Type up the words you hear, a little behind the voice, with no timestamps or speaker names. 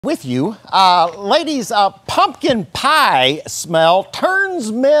With you. Ladies, pumpkin pie smell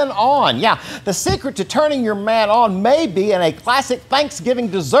turns men on. Yeah, the secret to turning your man on may be in a classic Thanksgiving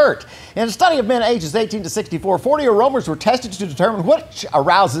dessert. In a study of men ages 18 to 64, 40 aromas were tested to determine which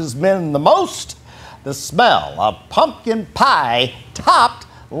arouses men the most. The smell of pumpkin pie topped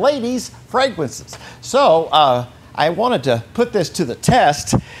ladies' fragrances. So, I wanted to put this to the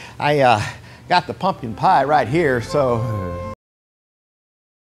test. I got the pumpkin pie right here, so...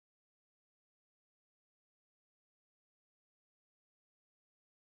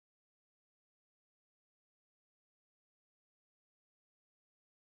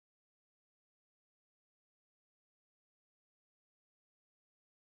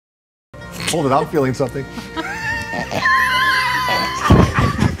 Hold it, I'm feeling something.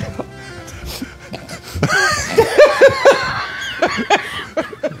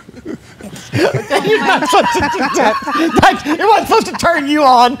 You're not supposed to do that. It wasn't supposed to turn you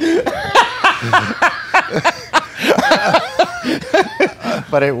on.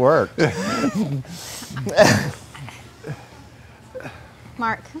 But it worked.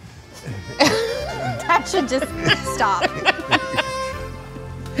 Mark, that should just stop.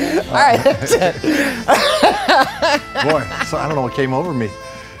 All right, that's it. Boy, so I don't know what came over me.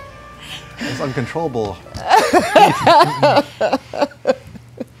 It's uncontrollable.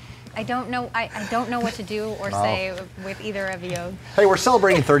 I don't know what to do or say with either of you. Hey, we're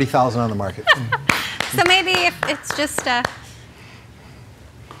celebrating 30,000 on the market. So maybe if it's just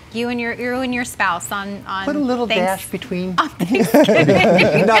you and your spouse on Put a little dash between. On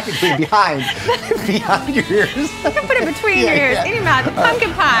Thanksgiving. Not between, behind your ears. You can put it between your ears. In your mouth.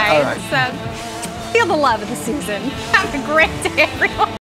 Pumpkin pie. All right. Feel the love of the season. Have a great day, everyone.